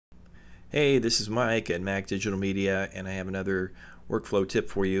Hey, this is Mike at Mac Digital Media, and I have another workflow tip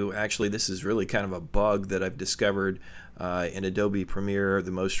for you. Actually, this is really kind of a bug that I've discovered in Adobe Premiere, the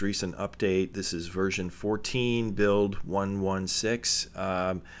most recent update. This is version 14, build 116.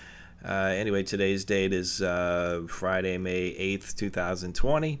 Anyway, today's date is Friday, May 8th,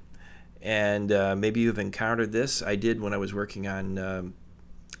 2020. And maybe you've encountered this. I did when I was working on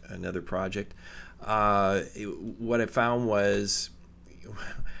another project. What I found was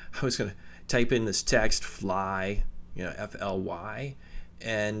I was going to type in this text fly, F-L-Y,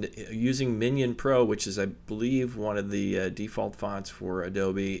 and using Minion Pro, which is, I believe, one of the default fonts for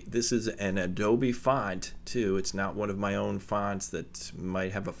Adobe. This is an Adobe font, too. It's not one of my own fonts that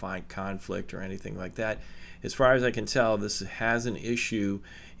might have a font conflict or anything like that. As far as I can tell, this has an issue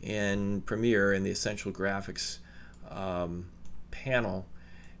in Premiere in the Essential Graphics panel.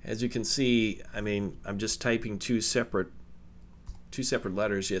 As you can see, I'm just typing two separate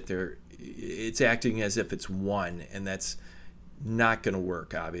letters, yet it's acting as if it's one, and that's not going to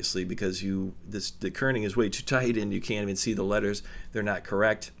work, obviously, because the kerning is way too tight and you can't even see the letters. They're not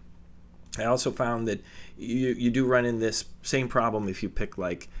correct. I also found that you do run in this same problem if you pick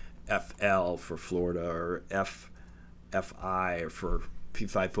like FL for Florida or FI for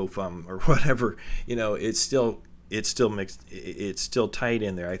P5FOFUM or whatever. It's still mixed. It's still tight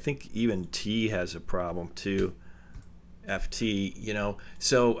in there. I think even T has a problem too. FT,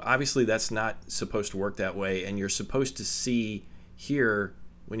 so obviously that's not supposed to work that way, and you're supposed to see here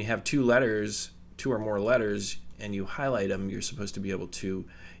when you have two or more letters, and you highlight them, you're supposed to be able to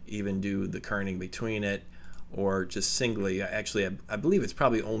even do the kerning between it, or just singly. Actually, I believe it's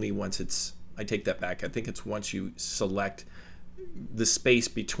probably only once I take that back. I think it's once you select the space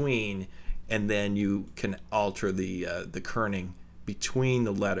between, and then you can alter the kerning between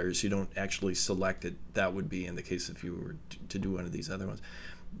the letters. You don't actually select it. That would be in the case if you were to do one of these other ones.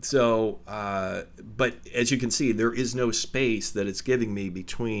 So, but as you can see, there is no space that it's giving me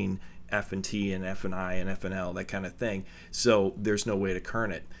between F and T and F and I and F and L, that kind of thing. So there's no way to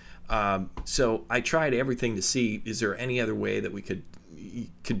kern it. So I tried everything to see, is there any other way that we could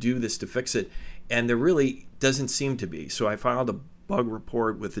do this to fix it? And there really doesn't seem to be. So I filed a bug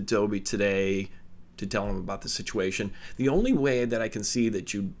report with Adobe today to tell them about the situation. The only way that I can see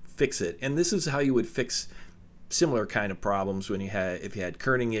that you'd fix it, and this is how you would fix similar kind of problems when if you had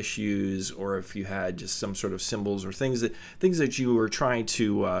kerning issues, or if you had just some sort of symbols or things that you were trying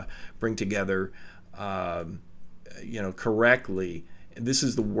to bring together, correctly. This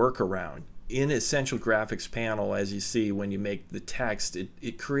is the workaround. In Essential Graphics panel, as you see, when you make the text,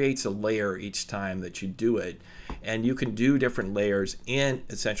 it creates a layer each time that you do it, and you can do different layers in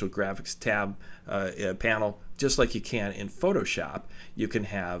Essential Graphics tab panel, just like you can in Photoshop. You can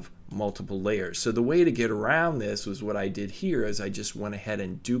have multiple layers. So the way to get around this was what I did here, is I just went ahead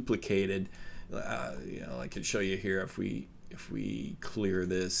and duplicated. I could show you here if we clear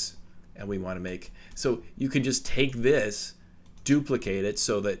this and we want to make. So you can just take this, duplicate it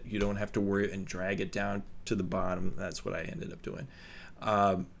so that you don't have to worry and drag it down to the bottom. That's what I ended up doing.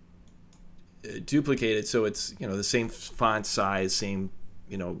 Duplicate it so it's the same font size, same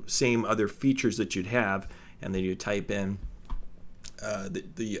other features that you'd have, and then you type in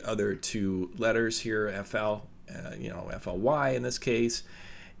the other two letters here, FL, FLY in this case,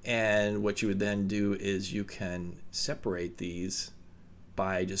 and what you would then do is you can separate these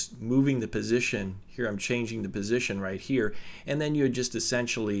by just moving the position. Here I'm changing the position right here, and then you would just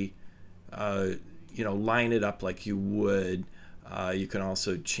essentially line it up like you would. You can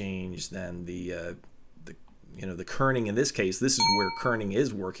also change then the kerning. In this case, this is where kerning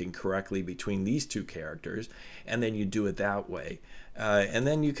is working correctly between these two characters, and then you do it that way. And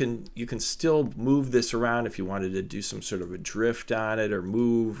then you can still move this around if you wanted to do some sort of a drift on it, or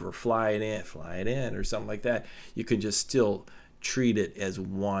move, or fly it in, or something like that. You can just still treat it as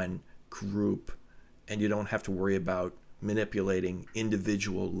one group, and you don't have to worry about manipulating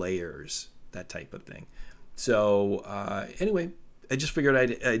individual layers, that type of thing. So anyway, I just figured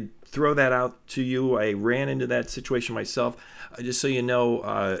I'd throw that out to you. I ran into that situation myself. Just so you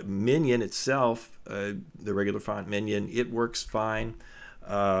know, Minion itself, the regular font Minion, it works fine.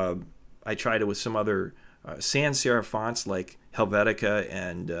 I tried it with some other sans serif fonts like Helvetica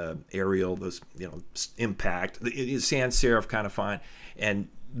and Arial, those Impact, the sans serif kind of font, and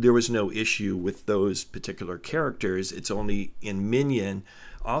there was no issue with those particular characters. It's only in Minion.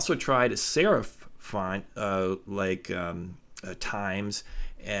 Also tried a serif font like Times,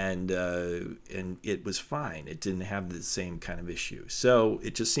 and it was fine. It didn't have the same kind of issue. So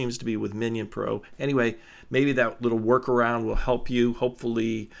it just seems to be with Minion Pro. Anyway, maybe that little workaround will help you.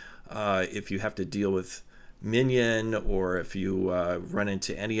 Hopefully, if you have to deal with Minion, or if you run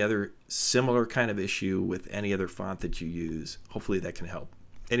into any other similar kind of issue with any other font that you use. Hopefully that can help.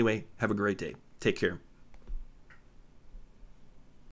 Anyway, have a great day. Take care.